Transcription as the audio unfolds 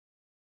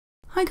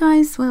Hi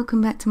guys, welcome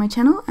back to my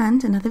channel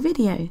and another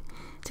video.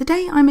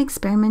 Today I'm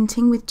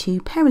experimenting with two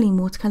Perylene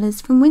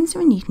watercolours from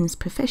Winsor Newton's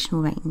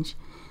professional range.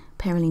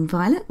 Perylene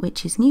Violet,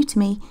 which is new to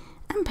me,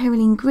 and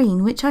Perylene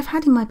Green, which I've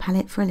had in my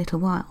palette for a little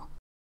while.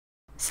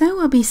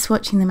 So I'll be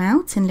swatching them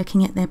out and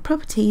looking at their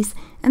properties,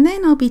 and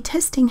then I'll be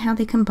testing how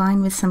they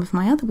combine with some of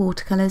my other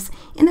watercolours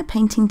in a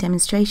painting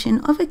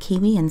demonstration of a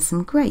kiwi and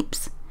some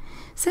grapes.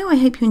 So I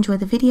hope you enjoy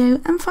the video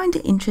and find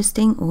it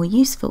interesting or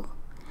useful.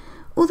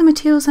 All the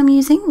materials I'm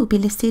using will be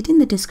listed in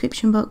the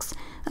description box,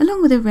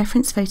 along with a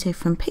reference photo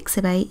from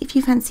Pixabay if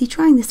you fancy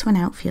trying this one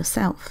out for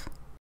yourself.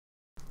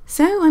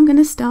 So I'm going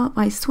to start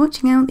by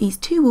swatching out these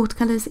two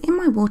watercolours in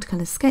my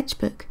watercolour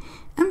sketchbook,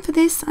 and for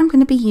this I'm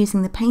going to be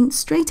using the paint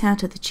straight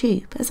out of the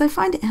tube, as I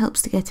find it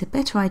helps to get a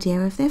better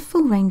idea of their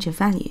full range of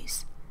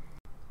values.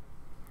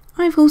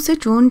 I've also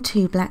drawn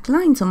two black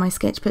lines on my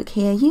sketchbook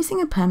here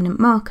using a permanent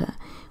marker,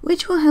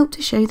 which will help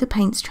to show the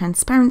paint's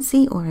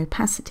transparency or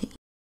opacity.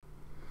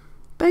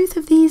 Both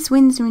of these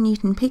Winsor &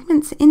 Newton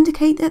pigments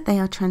indicate that they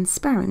are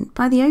transparent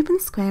by the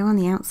open square on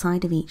the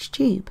outside of each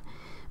tube,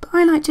 but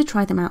I like to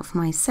try them out for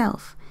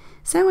myself,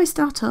 so I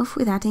start off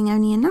with adding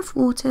only enough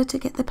water to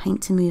get the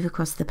paint to move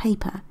across the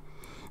paper,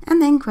 and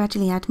then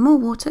gradually add more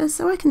water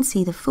so I can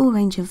see the full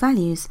range of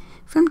values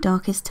from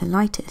darkest to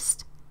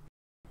lightest.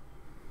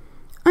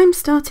 I'm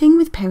starting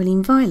with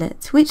Perylene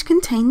Violet, which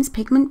contains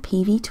pigment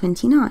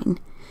PV29.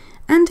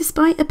 And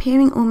despite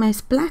appearing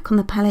almost black on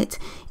the palette,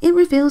 it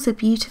reveals a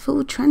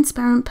beautiful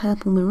transparent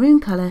purple maroon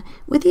colour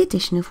with the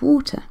addition of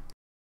water.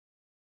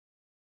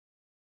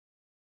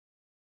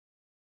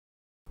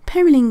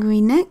 Perylene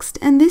Green next,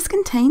 and this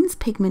contains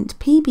pigment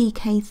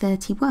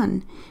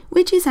PBK31,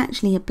 which is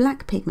actually a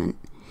black pigment,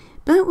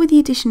 but with the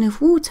addition of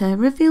water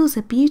reveals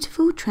a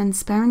beautiful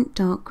transparent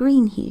dark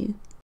green hue.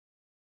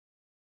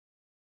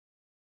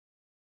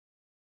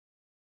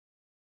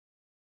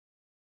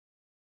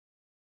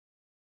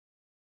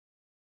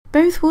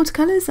 Both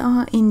watercolours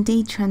are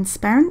indeed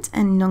transparent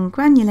and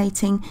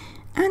non-granulating,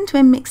 and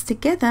when mixed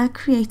together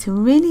create a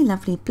really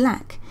lovely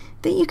black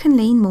that you can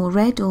lean more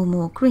red or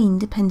more green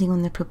depending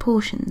on the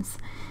proportions,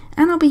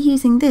 and I'll be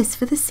using this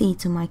for the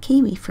seeds on my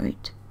kiwi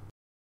fruit.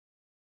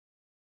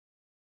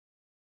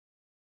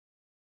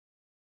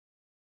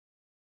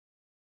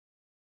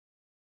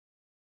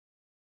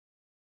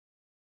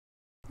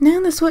 Now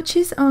the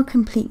swatches are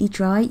completely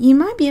dry, you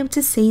might be able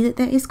to see that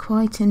there is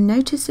quite a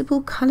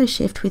noticeable colour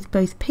shift with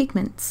both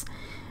pigments,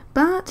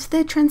 but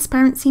their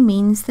transparency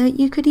means that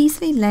you could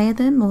easily layer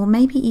them or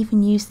maybe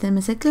even use them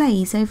as a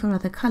glaze over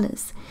other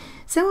colours,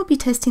 so I'll be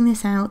testing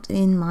this out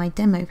in my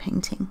demo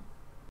painting.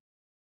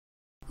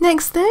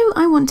 Next though,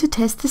 I want to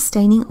test the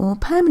staining or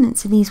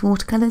permanence of these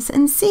watercolours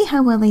and see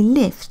how well they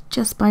lift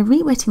just by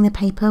re-wetting the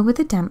paper with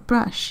a damp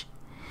brush.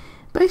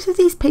 Both of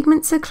these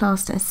pigments are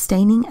classed as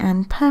staining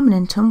and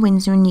permanent on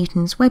Winsor &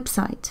 Newton's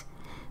website,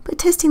 but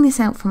testing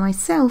this out for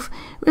myself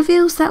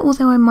reveals that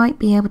although I might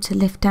be able to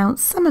lift out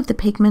some of the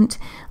pigment,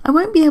 I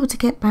won't be able to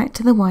get back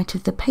to the white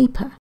of the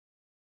paper.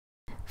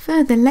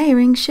 Further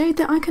layering showed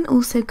that I can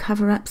also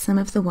cover up some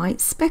of the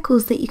white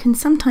speckles that you can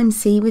sometimes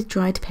see with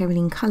dried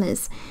Perylene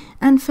colours,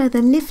 and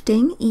further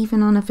lifting,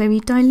 even on a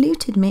very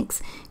diluted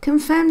mix,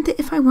 confirmed that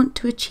if I want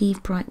to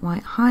achieve bright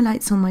white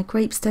highlights on my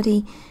grape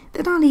study,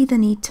 that I'll either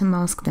need to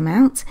mask them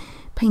out,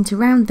 paint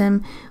around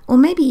them, or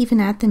maybe even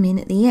add them in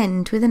at the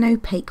end with an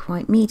opaque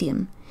white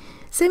medium.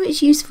 So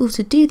it's useful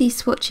to do these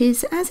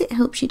swatches as it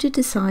helps you to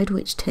decide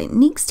which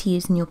techniques to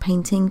use in your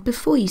painting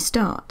before you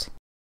start.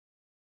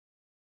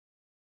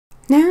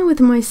 Now with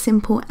my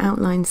simple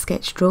outline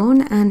sketch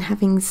drawn and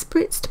having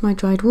spritzed my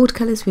dried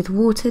watercolours with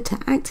water to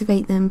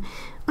activate them,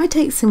 I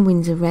take some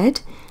Winsor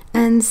Red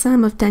and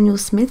some of Daniel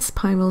Smith's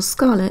Pyrrole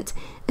Scarlet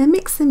and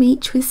mix them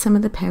each with some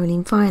of the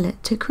Perylene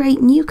Violet to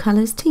create new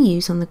colours to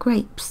use on the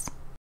grapes.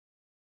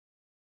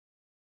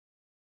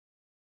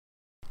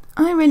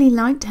 I really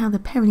liked how the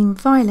Perylene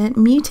Violet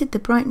muted the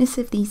brightness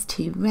of these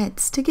two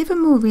reds to give a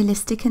more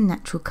realistic and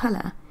natural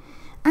colour.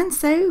 And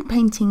so,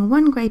 painting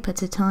one grape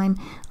at a time,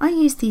 I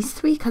used these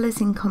three colours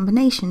in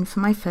combination for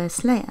my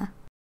first layer.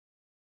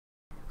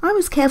 I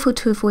was careful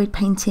to avoid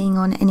painting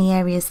on any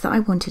areas that I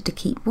wanted to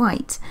keep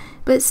white,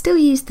 but still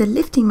used the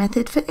lifting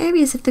method for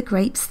areas of the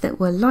grapes that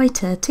were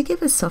lighter to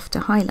give a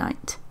softer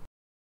highlight.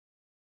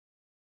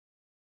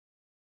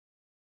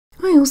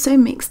 I also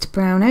mixed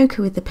brown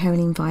ochre with the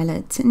Perylene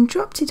Violet and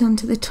dropped it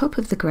onto the top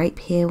of the grape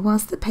here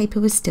whilst the paper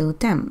was still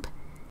damp.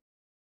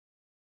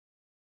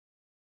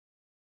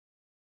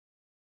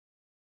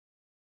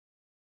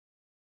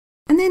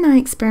 And then I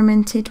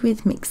experimented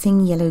with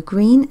mixing yellow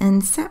green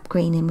and sap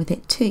green in with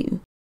it too,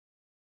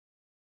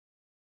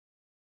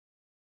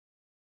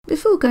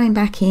 before going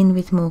back in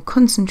with more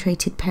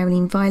concentrated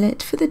Perylene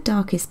Violet for the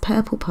darkest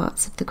purple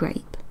parts of the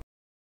grape.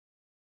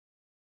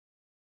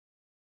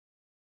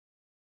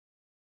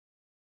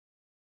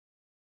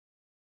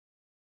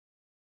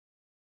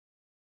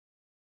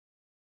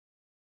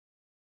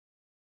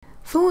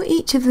 For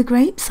each of the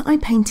grapes I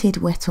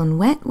painted wet on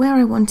wet where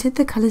I wanted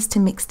the colours to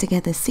mix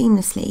together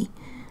seamlessly,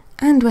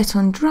 and wet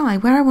on dry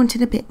where I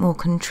wanted a bit more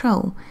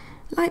control,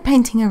 like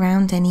painting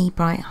around any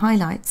bright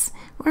highlights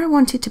where I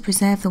wanted to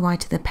preserve the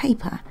white of the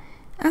paper,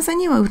 as I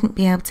knew I wouldn't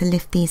be able to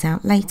lift these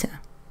out later.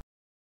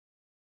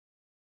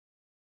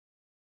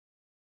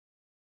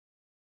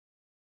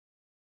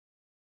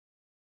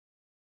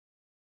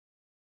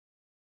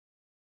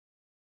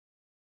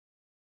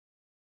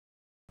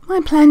 My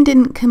plan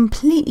didn't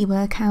completely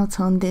work out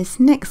on this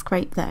next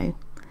grape though.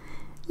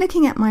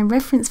 Looking at my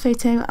reference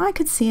photo, I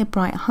could see a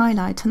bright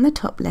highlight on the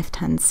top left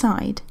hand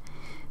side.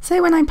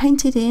 So when I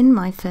painted in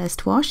my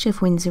first wash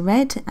of Winsor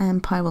Red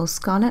and Perylene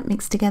Scarlet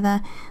mixed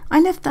together, I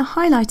left the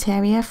highlight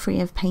area free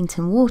of paint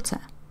and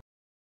water.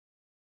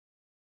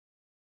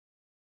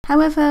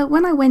 However,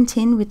 when I went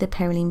in with the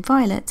Perylene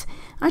Violet,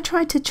 I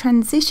tried to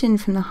transition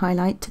from the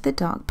highlight to the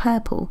dark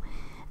purple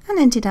and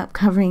ended up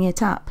covering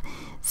it up,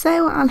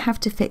 so I'll have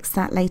to fix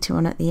that later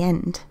on at the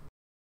end.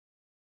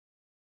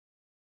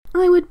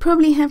 I would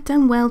probably have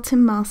done well to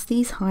mask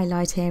these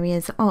highlight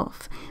areas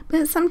off,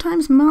 but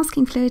sometimes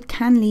masking fluid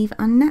can leave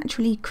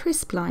unnaturally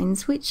crisp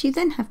lines which you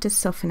then have to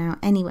soften out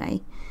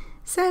anyway,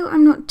 so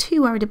I'm not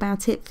too worried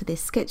about it for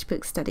this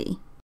sketchbook study.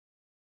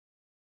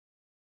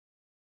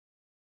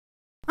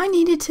 I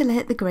needed to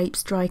let the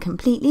grapes dry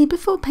completely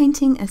before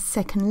painting a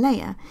second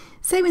layer,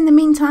 so in the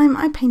meantime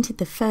I painted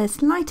the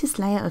first lightest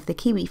layer of the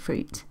kiwi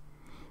fruit.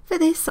 For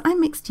this I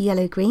mixed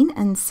yellow green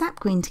and sap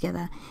green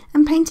together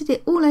and painted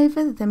it all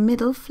over the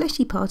middle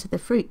fleshy part of the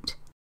fruit.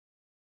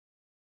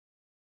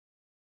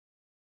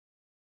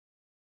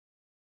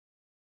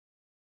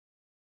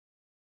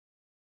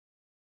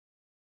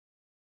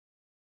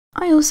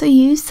 I also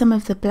used some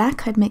of the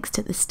black I'd mixed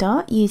at the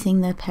start using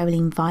the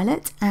Perylene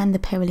Violet and the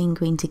Perylene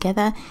Green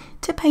together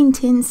to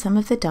paint in some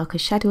of the darker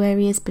shadow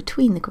areas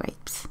between the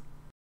grapes.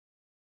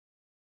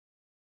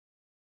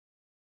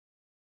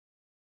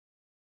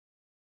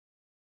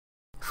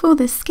 For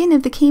the skin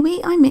of the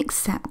kiwi, I mixed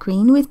sap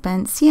green with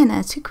burnt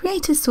sienna to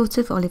create a sort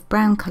of olive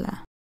brown colour.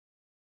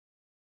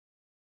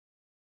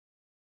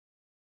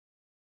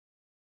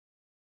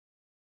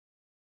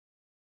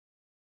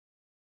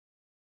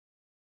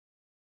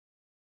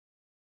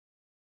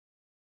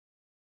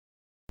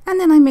 And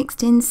then I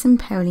mixed in some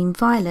Perylene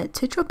Violet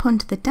to drop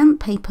onto the damp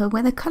paper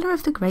where the colour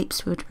of the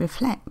grapes would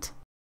reflect.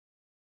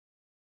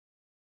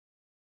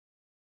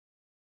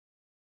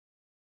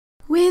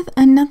 With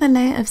another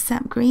layer of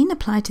sap green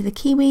applied to the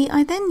kiwi,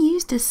 I then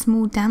used a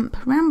small damp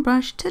round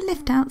brush to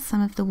lift out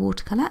some of the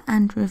watercolour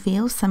and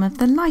reveal some of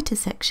the lighter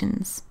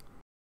sections.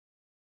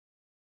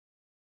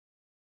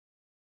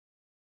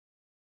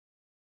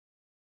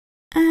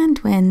 And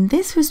when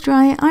this was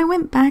dry, I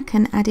went back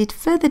and added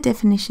further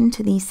definition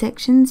to these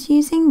sections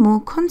using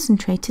more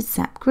concentrated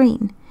sap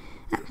green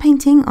and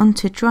painting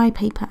onto dry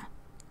paper.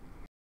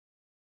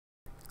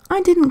 I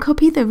didn't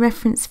copy the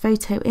reference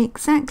photo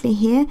exactly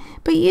here,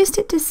 but used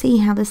it to see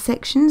how the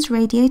sections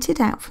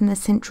radiated out from the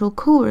central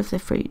core of the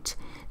fruit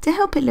to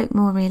help it look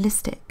more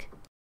realistic.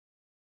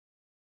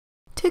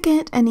 To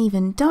get an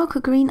even darker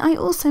green, I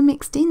also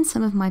mixed in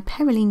some of my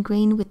Perylene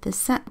Green with the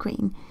sap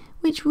green,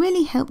 which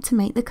really helped to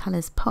make the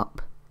colours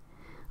pop.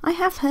 I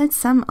have heard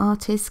some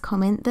artists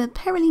comment that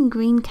Perylene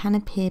Green can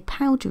appear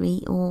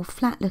powdery or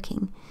flat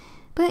looking,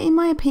 but in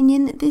my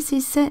opinion this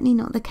is certainly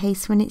not the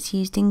case when it's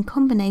used in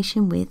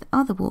combination with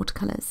other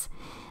watercolours,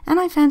 and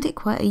I found it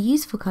quite a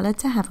useful colour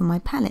to have on my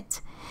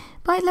palette.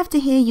 But I'd love to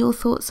hear your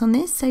thoughts on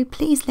this, so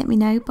please let me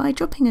know by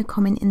dropping a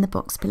comment in the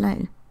box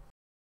below.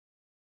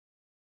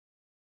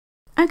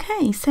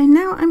 Okay, so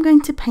now I'm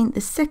going to paint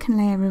the second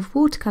layer of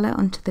watercolour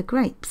onto the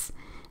grapes.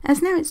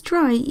 As now it's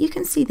dry, you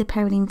can see the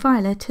Perylene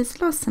Violet has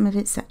lost some of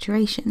its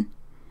saturation.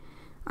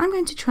 I'm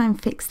going to try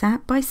and fix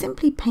that by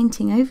simply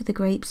painting over the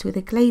grapes with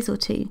a glaze or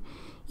two,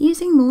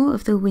 using more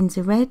of the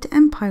Winsor Red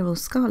and Perylene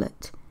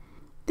Scarlet.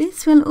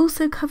 This will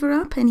also cover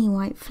up any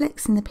white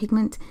flecks in the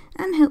pigment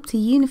and help to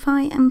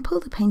unify and pull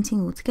the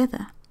painting all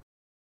together.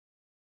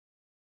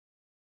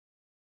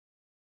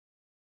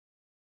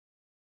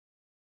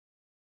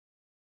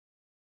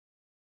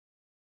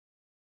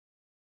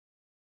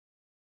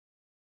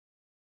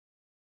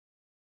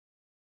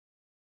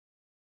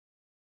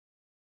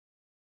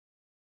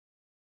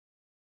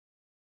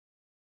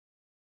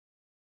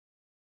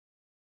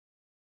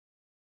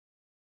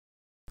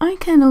 I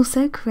can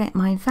also correct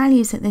my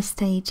values at this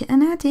stage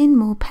and add in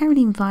more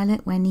Perylene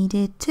Violet where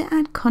needed to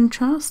add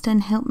contrast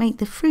and help make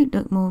the fruit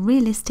look more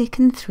realistic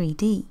and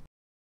 3D.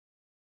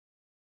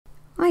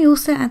 I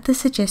also add the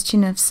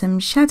suggestion of some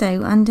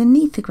shadow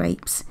underneath the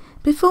grapes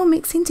before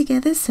mixing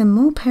together some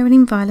more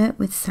Perylene Violet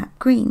with sap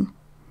green.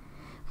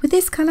 With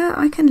this colour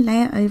I can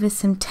layer over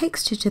some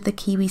texture to the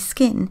kiwi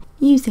skin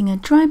using a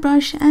dry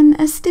brush and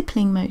a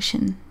stippling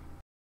motion.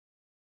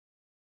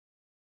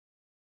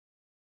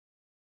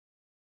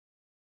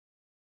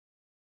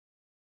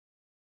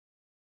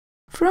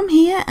 From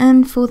here,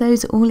 and for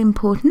those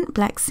all-important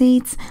black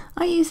seeds,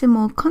 I use a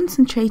more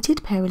concentrated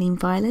Perylene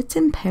Violet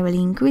and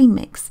Perylene Green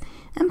mix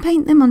and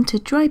paint them onto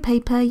dry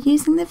paper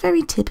using the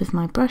very tip of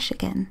my brush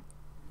again.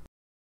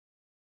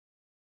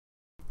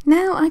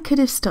 Now I could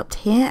have stopped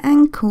here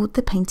and called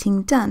the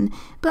painting done,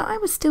 but I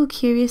was still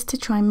curious to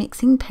try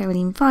mixing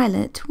Perylene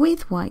Violet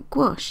with white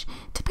gouache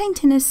to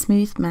paint in a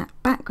smooth matte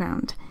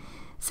background.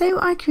 So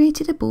I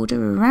created a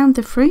border around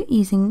the fruit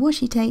using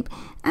washi tape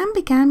and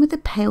began with a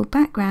pale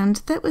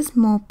background that was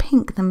more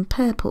pink than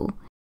purple.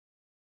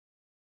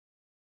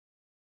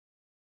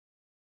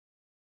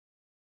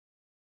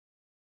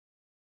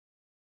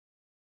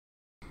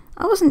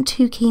 I wasn't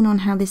too keen on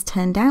how this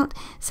turned out,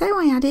 so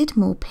I added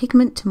more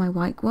pigment to my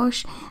white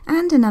gouache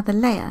and another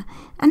layer,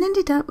 and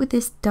ended up with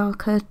this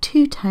darker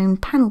two-tone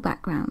panel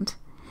background.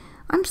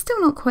 I'm still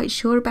not quite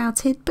sure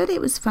about it, but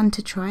it was fun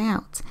to try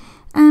out,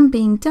 and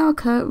being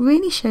darker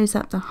really shows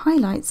up the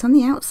highlights on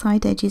the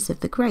outside edges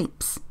of the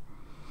grapes.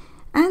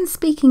 And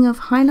speaking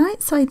of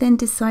highlights, I then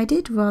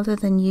decided, rather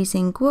than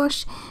using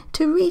gouache,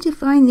 to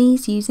redefine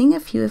these using a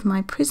few of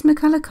my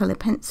Prismacolor colour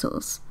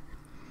pencils.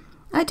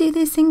 I do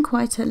this in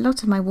quite a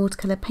lot of my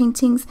watercolour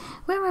paintings,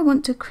 where I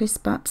want to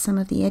crisp up some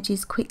of the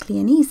edges quickly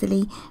and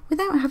easily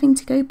without having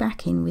to go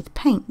back in with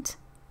paint.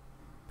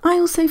 I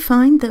also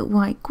find that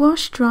white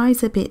gouache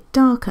dries a bit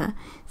darker,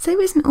 so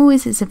isn't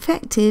always as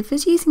effective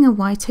as using a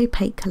white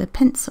opaque colour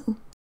pencil.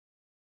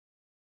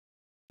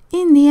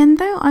 In the end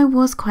though, I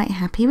was quite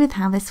happy with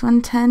how this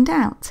one turned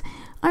out.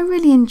 I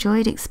really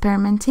enjoyed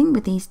experimenting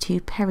with these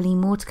two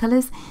Perylene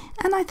watercolours,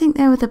 and I think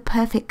they were the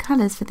perfect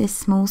colours for this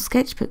small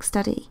sketchbook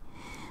study.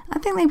 I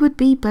think they would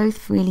be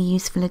both really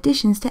useful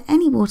additions to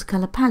any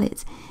watercolour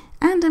palette,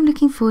 and I'm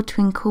looking forward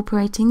to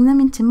incorporating them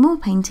into more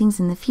paintings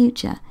in the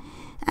future,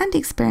 and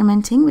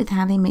experimenting with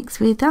how they mix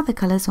with other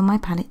colours on my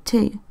palette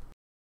too.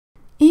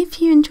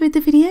 If you enjoyed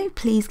the video,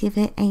 please give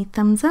it a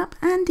thumbs up,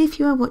 and if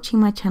you are watching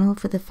my channel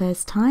for the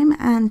first time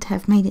and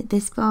have made it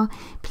this far,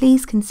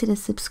 please consider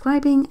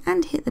subscribing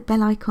and hit the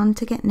bell icon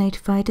to get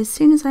notified as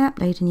soon as I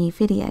upload a new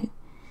video.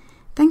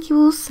 Thank you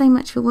all so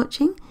much for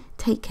watching.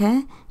 Take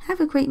care, have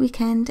a great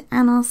weekend,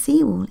 and I'll see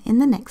you all in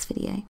the next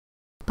video.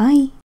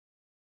 Bye!